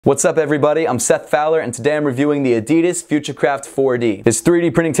What's up everybody, I'm Seth Fowler and today I'm reviewing the Adidas Futurecraft 4D. Is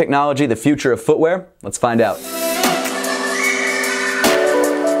 3D printing technology the future of footwear? Let's find out.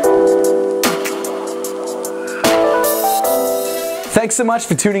 Thanks so much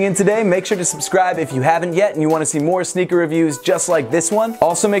for tuning in today. Make sure to subscribe if you haven't yet and you want to see more sneaker reviews just like this one.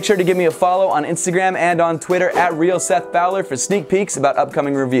 Also make sure to give me a follow on Instagram and on Twitter at @RealSethFowler for sneak peeks about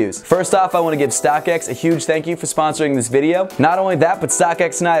upcoming reviews. First off, I want to give StockX a huge thank you for sponsoring this video. Not only that, but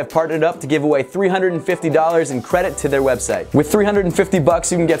StockX and I have partnered up to give away $350 in credit to their website. With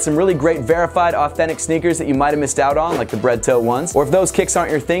 $350 you can get some really great verified authentic sneakers that you might have missed out on, like the bread toe ones. Or if those kicks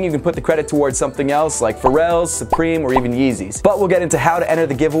aren't your thing, you can put the credit towards something else like Pharrell's, Supreme, or even Yeezys. But we'll get into how to enter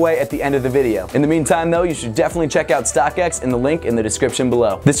the giveaway at the end of the video. In the meantime though, you should definitely check out StockX in the link in the description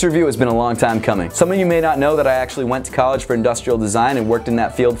below. This review has been a long time coming. Some of you may not know that I actually went to college for industrial design and worked in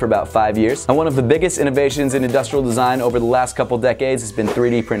that field for about 5 years. And one of the biggest innovations in industrial design over the last couple decades has been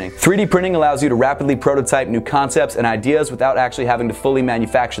 3D printing. 3D printing allows you to rapidly prototype new concepts and ideas without actually having to fully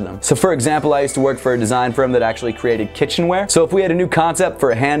manufacture them. So for example, I used to work for a design firm that actually created kitchenware. So if we had a new concept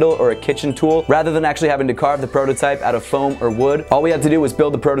for a handle or a kitchen tool, rather than actually having to carve the prototype out of foam or wood, all we had to do was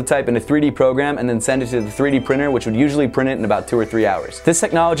build the prototype in a 3D program and then send it to the 3D printer, which would usually print it in about 2 or 3 hours. This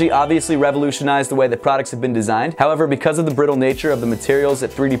technology obviously revolutionized the way that products have been designed. However, because of the brittle nature of the materials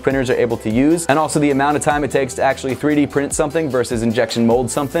that 3D printers are able to use, and also the amount of time it takes to actually 3D print something versus injection mold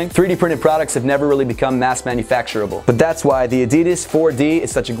something, 3D printed products have never really become mass manufacturable. But that's why the Adidas 4D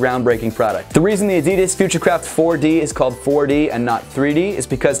is such a groundbreaking product. The reason the Adidas Futurecraft 4D is called 4D and not 3D is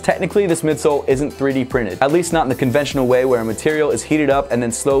because technically this midsole isn't 3D printed, at least not in the conventional way where a material is heated up and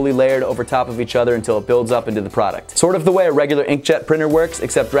then slowly layered over top of each other until it builds up into the product. Sort of the way a regular inkjet printer works,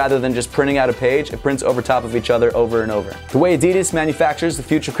 except rather than just printing out a page, it prints over top of each other over and over. The way Adidas manufactures the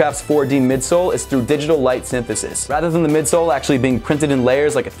Futurecraft's 4D midsole is through digital light synthesis. Rather than the midsole actually being printed in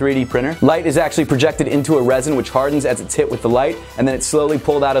layers like a 3D printer, light is actually projected into a resin which hardens as it's hit with the light, and then it's slowly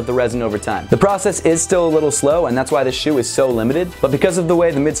pulled out of the resin over time. The process is still a little slow, and that's why this shoe is so limited, but because of the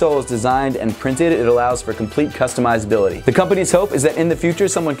way the midsole is designed and printed, it allows for complete customizability. The company's hope is that in the future,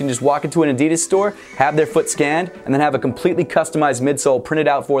 someone can just walk into an Adidas store, have their foot scanned, and then have a completely customized midsole printed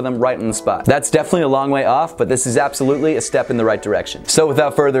out for them right on the spot. That's definitely a long way off, but this is absolutely a step in the right direction. So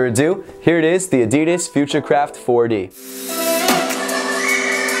without further ado, here it is, the Adidas Futurecraft 4D.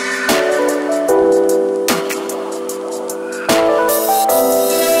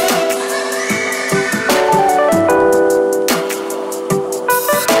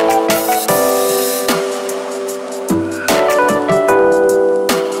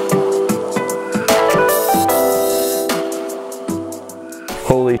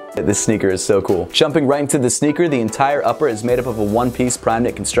 Holy shit, this sneaker is so cool. Jumping right into the sneaker, the entire upper is made up of a one-piece prime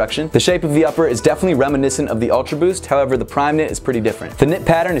knit construction. The shape of the upper is definitely reminiscent of the Ultra Boost, however the prime knit is pretty different. The knit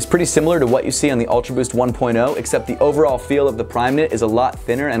pattern is pretty similar to what you see on the Ultra Boost 1.0, except the overall feel of the prime knit is a lot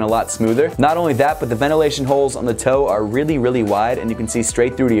thinner and a lot smoother. Not only that, but the ventilation holes on the toe are really wide and you can see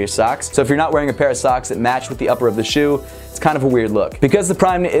straight through to your socks. So if you're not wearing a pair of socks that match with the upper of the shoe, it's kind of a weird look. Because the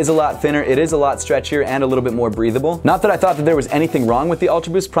prime knit is a lot thinner, it is a lot stretchier and a little bit more breathable. Not that I thought that there was anything wrong with the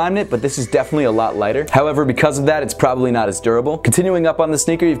Ultra Boost prime knit, but this is definitely a lot lighter. However, because of that, it's probably not as durable. Continuing up on the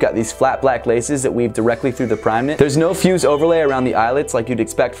sneaker, you've got these flat black laces that weave directly through the prime knit. There's no fuse overlay around the eyelets like you'd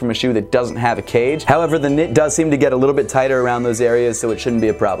expect from a shoe that doesn't have a cage. However, the knit does seem to get a little bit tighter around those areas, so it shouldn't be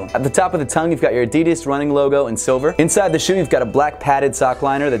a problem. At the top of the tongue, you've got your Adidas running logo in silver. Inside the shoe, you've got a black padded sock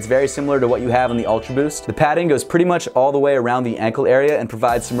liner that's very similar to what you have on the Ultra Boost. The padding goes pretty much all the way around the ankle area and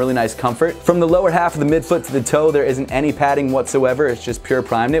provides some really nice comfort. From the lower half of the midfoot to the toe, there isn't any padding whatsoever. It's just pure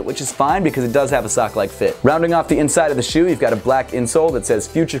prime knit, which is fine because it does have a sock-like fit. Rounding off the inside of the shoe, you've got a black insole that says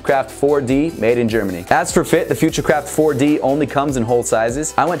Futurecraft 4D, made in Germany. As for fit, the Futurecraft 4D only comes in whole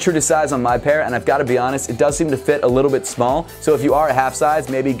sizes. I went true to size on my pair, and I've got to be honest, it does seem to fit a little bit small. So if you are a half size,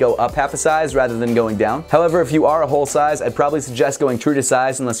 maybe go up half a size rather than going down. However, if you are a whole size, I'd probably suggest going true to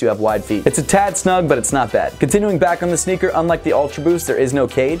size unless you have wide feet. It's a tad snug, but it's not bad. Continuing back on the sneaker, unlike the Ultra Boost, there is no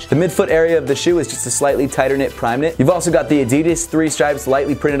cage. The midfoot area of the shoe is just a slightly tighter knit prime knit. You've also got the Adidas 3 stripes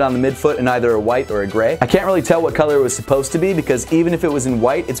lightly printed on the midfoot in either a white or a gray. I can't really tell what color it was supposed to be because even if it was in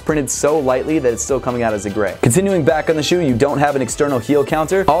white, it's printed so lightly that it's still coming out as a gray. Continuing back on the shoe, you don't have an external heel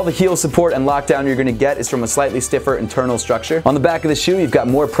counter. All the heel support and lockdown you're going to get is from a slightly stiffer internal structure. On the back of the shoe, you've got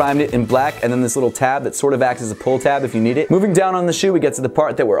more prime knit in black and then this little tab that sort of acts as a pull tab if you need it. Moving down on the shoe, we get to the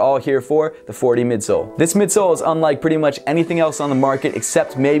part that we're all here for, the 4D midsole. This midsole is unlike pretty much anything else on the market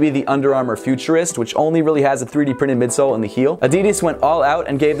except maybe the Under Armour Futurist, which only really has a 3D printed midsole in the heel. Adidas went all out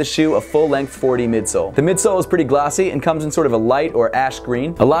and gave the shoe a full-length 4D midsole. The midsole is pretty glossy and comes in sort of a light or ash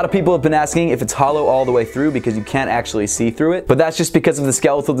green. A lot of people have been asking if it's hollow all the way through because you can't actually see through it, but that's just because of the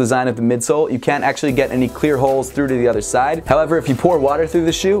skeletal design of the midsole. You can't actually get any clear holes through to the other side. However, if you pour water through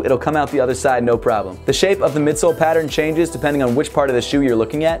the shoe, it'll come out the other side no problem. The shape of the midsole pattern changes depending on which part of the shoe you're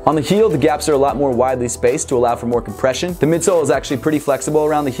looking at. On the heel, the gaps are a lot more widely spaced to allow for more compression. The midsole is actually pretty flexible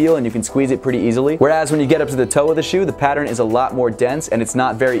around the heel and you can squeeze it pretty easily. Whereas when you get up to the toe of the shoe, the pattern is a lot more dense and it's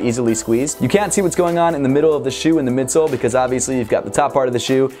not very easily squeezed. You can't see what's going on in the middle of the shoe in the midsole because obviously you've got the top part of the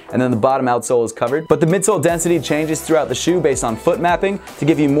shoe and then the bottom outsole is covered. But the midsole density changes throughout the shoe based on foot mapping to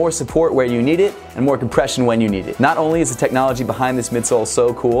give you more support where you need it and more compression when you need it. Not only is the technology behind this midsole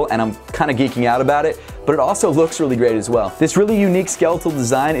so cool, and I'm kind of geeking out about it, but it also looks really great as well. This really unique skeletal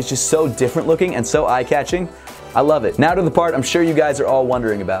design is just so different looking and so eye-catching. I love it. Now to the part I'm sure you guys are all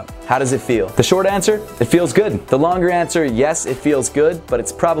wondering about. How does it feel? The short answer, it feels good. The longer answer, yes, it feels good, but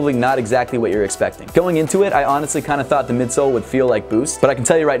it's probably not exactly what you're expecting. Going into it, I honestly kind of thought the midsole would feel like Boost, but I can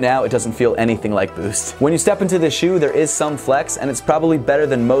tell you right now, it doesn't feel anything like Boost. When you step into the shoe, there is some flex, and it's probably better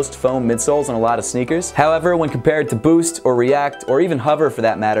than most foam midsoles on a lot of sneakers. However, when compared to Boost or React, or even Hover for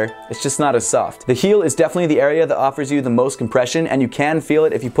that matter, it's just not as soft. The heel is definitely the area that offers you the most compression, and you can feel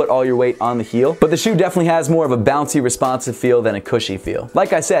it if you put all your weight on the heel, but the shoe definitely has more of a bouncy, responsive feel than a cushy feel.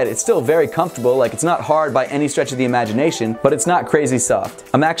 Like I said, it's still very comfortable, like it's not hard by any stretch of the imagination, but it's not crazy soft.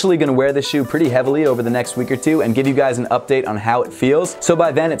 I'm actually gonna wear this shoe pretty heavily over the next week or two and give you guys an update on how it feels, so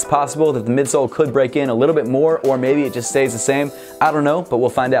by then it's possible that the midsole could break in a little bit more, or maybe it just stays the same. I don't know, but we'll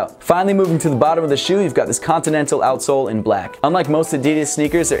find out. Finally, moving to the bottom of the shoe, you've got this Continental outsole in black. Unlike most Adidas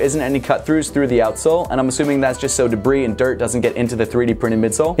sneakers, there isn't any cut-throughs through the outsole, and I'm assuming that's just so debris and dirt doesn't get into the 3D printed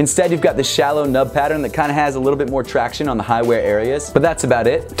midsole. Instead, you've got this shallow nub pattern that kind of has a little bit more traction on the high wear areas, but that's about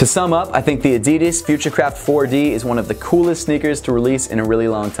it. To sum up, I think the Adidas Futurecraft 4D is one of the coolest sneakers to release in a really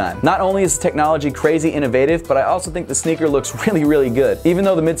long time. Not only is the technology crazy innovative, but I also think the sneaker looks really good. Even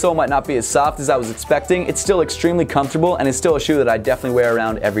though the midsole might not be as soft as I was expecting, it's still extremely comfortable and is still a shoe that I definitely wear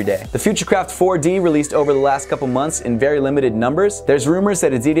around every day. The Futurecraft 4D released over the last couple months in very limited numbers. There's rumors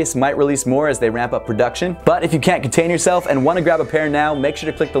that Adidas might release more as they ramp up production, but if you can't contain yourself and want to grab a pair now, make sure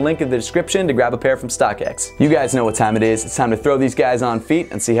to click the link in the description to grab a pair from StockX. You guys know what time it is. It's time to throw these guys on feet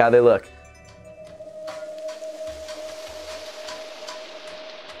and see how they look.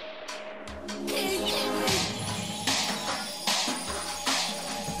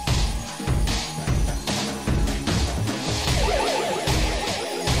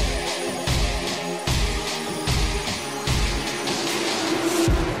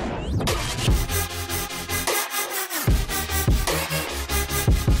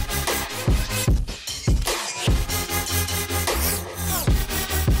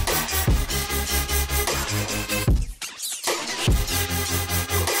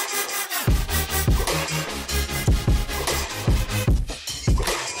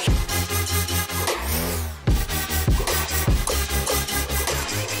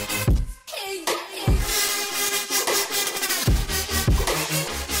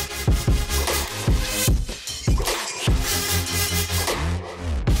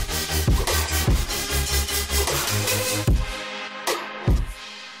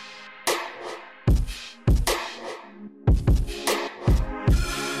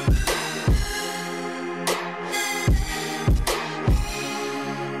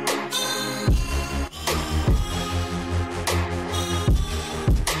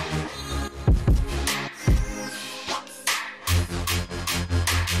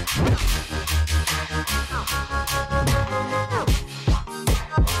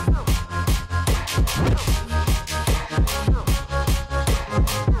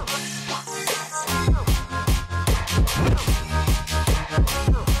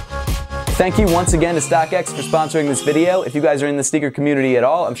 Thank you once again to StockX for sponsoring this video. If you guys are in the sneaker community at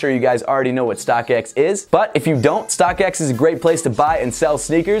all, I'm sure you guys already know what StockX is. But if you don't, StockX is a great place to buy and sell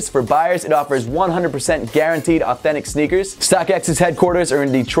sneakers. For buyers, it offers 100% guaranteed authentic sneakers. StockX's headquarters are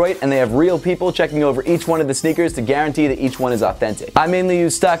in Detroit, and they have real people checking over each one of the sneakers to guarantee that each one is authentic. I mainly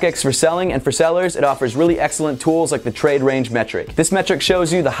use StockX for selling, and for sellers, it offers really excellent tools like the trade range metric. This metric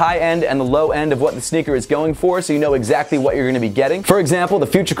shows you the high end and the low end of what the sneaker is going for, so you know exactly what you're going to be getting. For example, the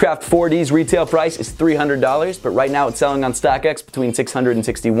Futurecraft 4D's shoe's retail price is $300, but right now it's selling on StockX between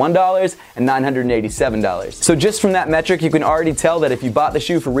 $661 and $987. So just from that metric, you can already tell that if you bought the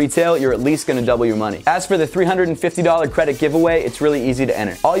shoe for retail, you're at least gonna double your money. As for the $350 credit giveaway, it's really easy to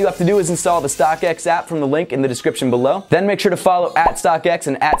enter. All you have to do is install the StockX app from the link in the description below. Then make sure to follow @StockX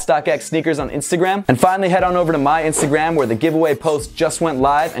and @StockX Sneakers on Instagram. And finally, head on over to my Instagram where the giveaway post just went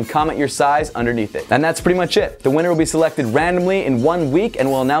live and comment your size underneath it. And that's pretty much it. The winner will be selected randomly in 1 week and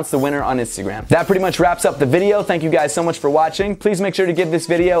we'll announce the winner on Instagram. That pretty much wraps up the video. Thank you guys so much for watching. Please make sure to give this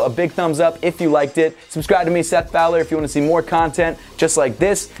video a big thumbs up if you liked it. Subscribe to me, Seth Fowler, if you want to see more content just like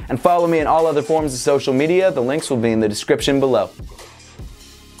this, and follow me in all other forms of social media. The links will be in the description below.